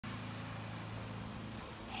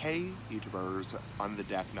Hey, YouTubers, on the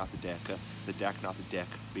deck, not the dick. The deck, not the dick,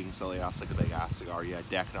 being silly ass like a big ass cigar. Yeah,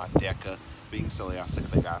 deck, not dick, being silly ass like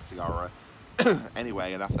a big ass cigar.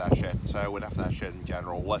 Anyway, enough of that shit. So, enough of that shit in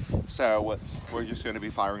general. So, we're just going to be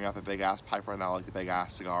firing up a big ass pipe right now like the big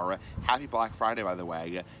ass cigar. Happy Black Friday, by the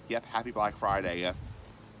way. Yep, happy Black Friday.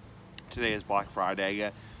 Today is Black Friday.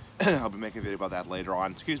 I'll be making a video about that later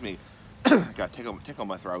on. Excuse me. Got tickle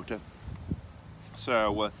my throat.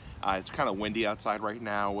 So, it's kind of windy outside right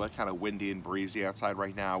now, kind of windy and breezy outside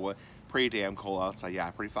right now, pretty damn cold outside,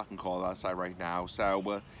 yeah, pretty fucking cold outside right now.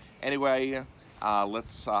 So, anyway,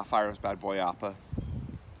 let's fire this bad boy up.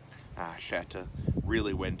 Shit,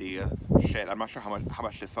 really windy, shit, I'm not sure how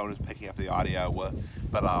much the phone is picking up the audio,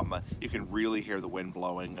 but, you can really hear the wind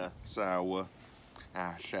blowing, so,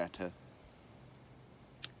 shit.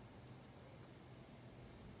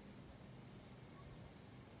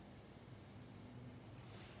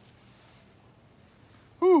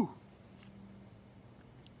 Whew.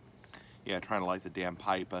 Yeah, trying to light the damn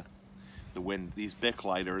pipe. The wind, these Bic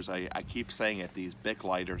lighters, I keep saying it, these Bic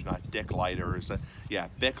lighters, not dick lighters. Yeah,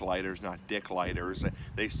 Bic lighters, not dick lighters.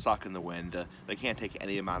 They suck in the wind. They can't take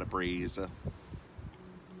any amount of breeze.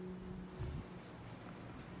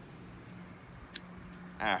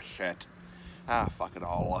 Shit. Fuck it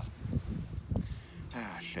all.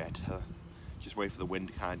 Shit. Just wait for the wind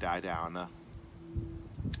to kind of die down.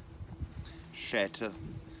 Shit.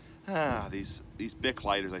 These Bic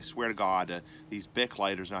lighters, I swear to God, these Bic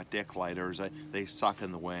lighters, not dick lighters, they suck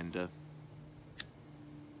in the wind.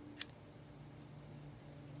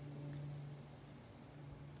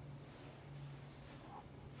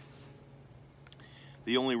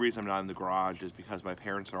 The only reason I'm not in the garage is because my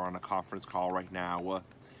parents are on a conference call right now.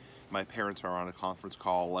 My parents are on a conference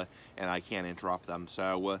call, and I can't interrupt them,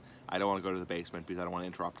 so I don't want to go to the basement because I don't want to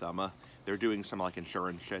interrupt them. They're doing some, like,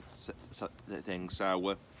 insurance shit thing,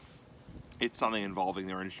 so it's something involving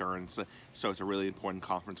their insurance, so it's a really important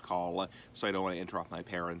conference call, so I don't want to interrupt my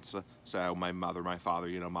parents. So my mother, my father,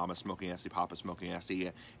 you know, Mama smoking Essie, Papa smoking Essie,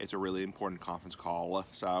 it's a really important conference call,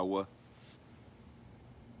 so...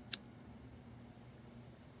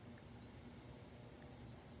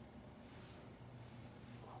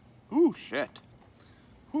 Ooh, shit.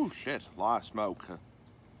 Ooh, shit. A lot of smoke.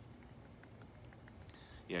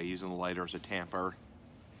 Yeah, using the lighter as a tamper.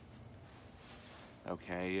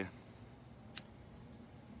 Okay.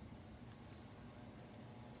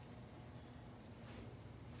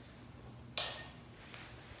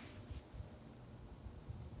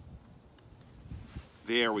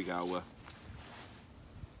 There we go.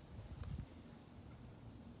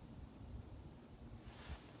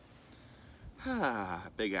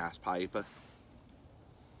 Big ass pipe.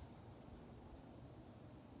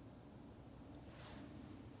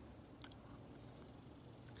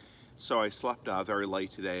 So I slept very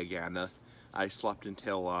late today again. I slept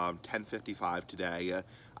until 10:55 today.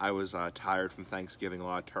 I was tired from Thanksgiving, a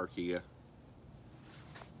lot of turkey.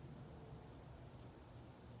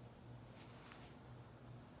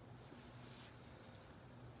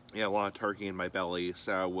 Yeah, a lot of turkey in my belly.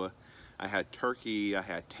 So I had turkey, I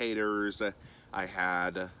had taters, I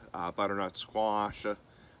had butternut squash,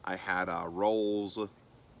 I had rolls.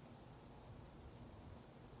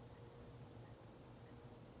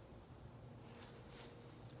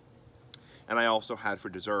 And I also had for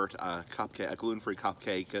dessert a gluten-free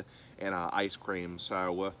cupcake, and ice cream.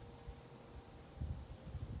 So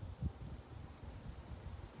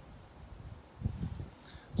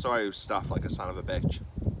I was stuffed like a son of a bitch.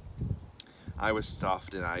 I was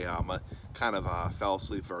stuffed, and I kind of fell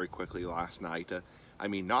asleep very quickly last night. I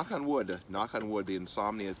mean, knock on wood, the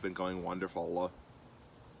insomnia has been going wonderful.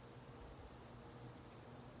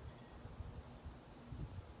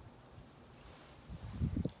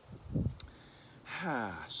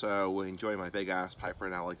 So, enjoy my big ass pipe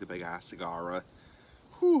right now like the big ass cigar.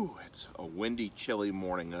 Whew, it's a windy, chilly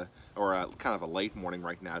morning, or kind of a late morning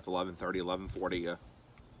right now. It's 11:30, 11:40.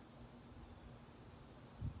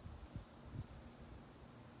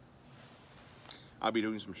 I'll be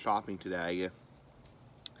doing some shopping today.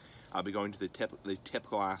 I'll be going to the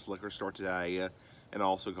typical ass liquor store today, and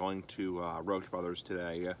also going to Roche Brothers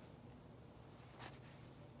today.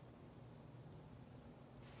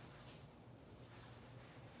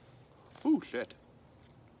 Ooh, shit.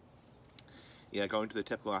 Yeah, going to the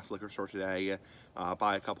typical ass liquor store today,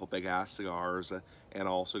 buy a couple big ass cigars, and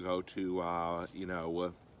also go to, you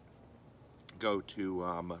know,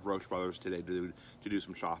 Roche Brothers today to do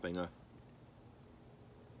some shopping.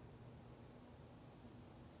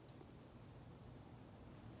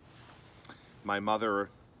 My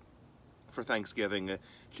mother for Thanksgiving,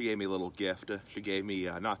 she gave me a little gift. She gave me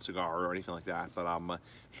not cigar or anything like that, but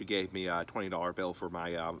she gave me a $20 bill for my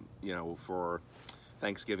you know, for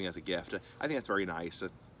Thanksgiving as a gift. I think that's very nice.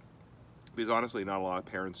 Because honestly, not a lot of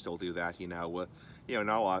parents still do that, you know. You know,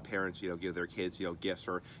 not a lot of parents, you know, give their kids, you know, gifts,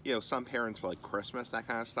 or, you know, some parents for like Christmas, that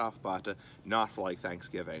kind of stuff, but not for like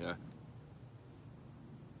Thanksgiving.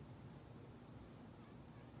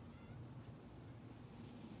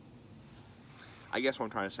 I guess what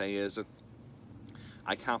I'm trying to say is,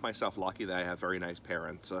 I count myself lucky that I have very nice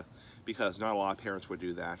parents, because not a lot of parents would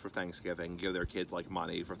do that for Thanksgiving, give their kids like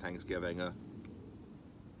money for Thanksgiving.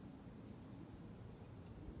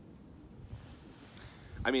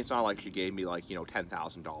 I mean, it's not like she gave me like, you know,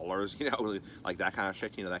 $10,000, you know, like that kind of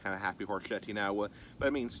shit, you know, that kind of happy horse shit, you know. But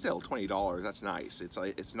I mean, still, $20, that's nice. It's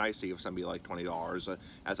like, it's nice to give somebody like $20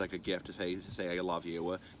 as like a gift to say I love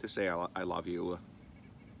you, to say I love you.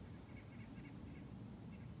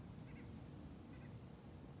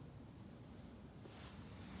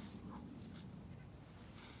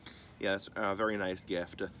 Yeah, it's a very nice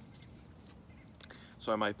gift.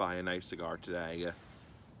 So I might buy a nice cigar today.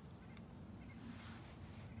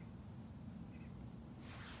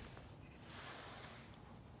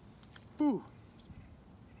 Whew.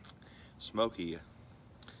 Smoky.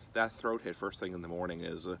 That throat hit first thing in the morning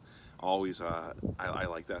is always, I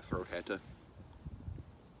like that throat hit.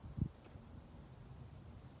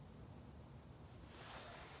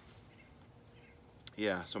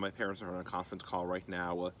 Yeah, so my parents are on a conference call right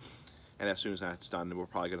now, and as soon as that's done, we're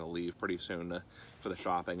probably going to leave pretty soon for the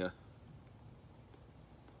shopping.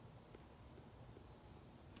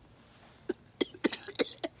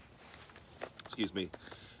 Excuse me,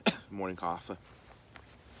 morning cough.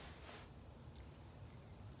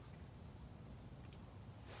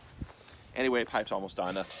 Anyway, pipe's almost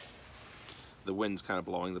done. The wind's kind of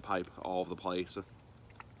blowing the pipe all over the place.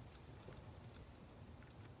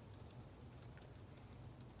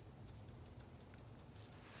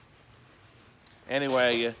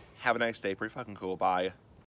 Anyway, have a nice day. Pretty fucking cool. Bye.